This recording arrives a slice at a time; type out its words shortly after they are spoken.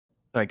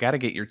So I got to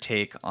get your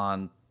take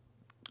on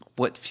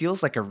what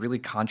feels like a really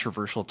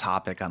controversial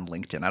topic on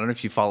LinkedIn. I don't know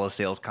if you follow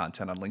sales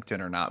content on LinkedIn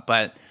or not,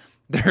 but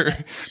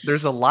there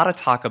there's a lot of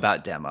talk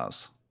about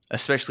demos,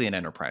 especially in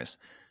enterprise.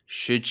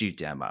 Should you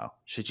demo?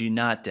 Should you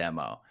not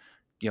demo?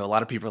 A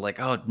lot of people are like,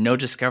 "Oh, no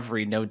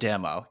discovery, no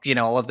demo."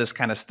 All of this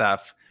kind of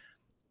stuff.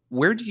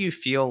 Where do you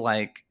feel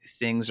like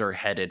things are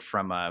headed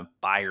from a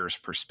buyer's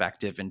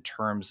perspective in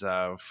terms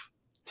of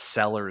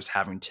sellers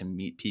having to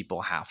meet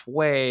people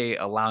halfway,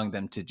 allowing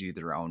them to do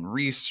their own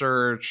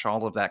research,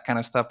 all of that kind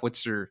of stuff?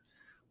 What's your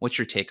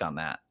take on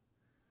that?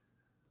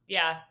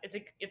 Yeah, it's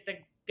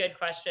a good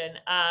question.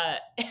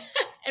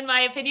 And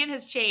my opinion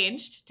has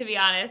changed, to be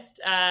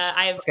honest.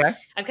 Okay.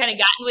 I've kind of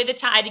gotten with the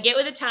time to get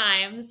with the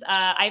times.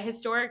 I've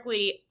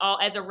historically,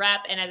 as a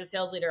rep and as a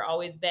sales leader,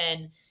 always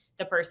been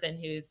the person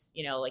who's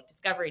like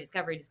discovery,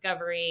 discovery,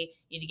 discovery.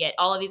 You need to get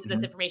all of this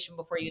Mhm. information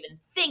before you even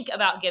think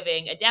about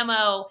giving a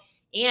demo.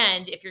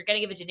 And if you're going to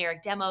give a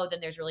generic demo,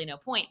 then there's really no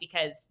point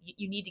because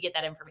you need to get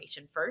that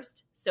information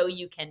first so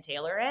you can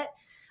tailor it.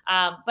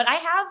 But I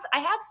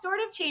have sort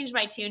of changed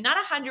my tune, not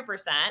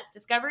 100%.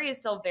 Discovery is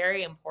still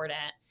very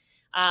important.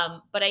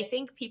 But I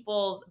think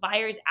people's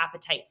buyers'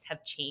 appetites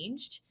have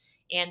changed,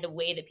 and the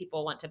way that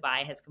people want to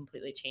buy has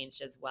completely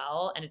changed as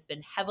well. And it's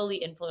been heavily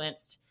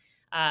influenced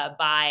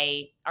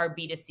by our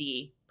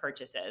B2C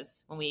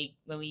purchases. When we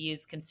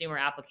use consumer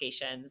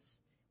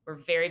applications, we're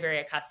very, very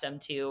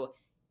accustomed to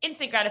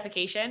instant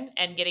gratification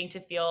and getting to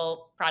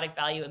feel product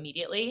value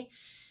immediately.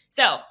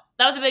 So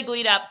that was a big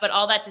lead up, but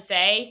all that to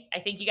say,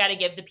 I think you got to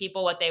give the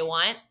people what they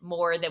want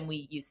more than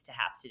we used to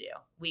have to do.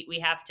 We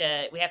have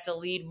to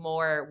lead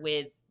more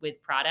with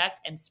product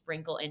and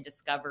sprinkle in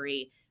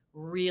discovery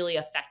really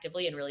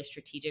effectively and really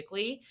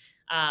strategically.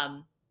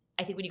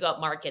 I think when you go up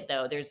market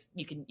though,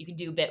 you can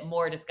do a bit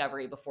more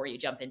discovery before you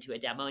jump into a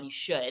demo, and you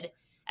should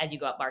as you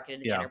go up market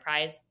into the Yeah.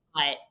 enterprise.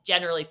 But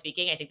generally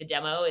speaking, I think the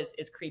demo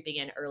is creeping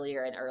in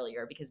earlier and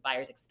earlier because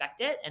buyers expect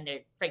it and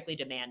they frankly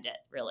demand it,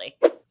 really.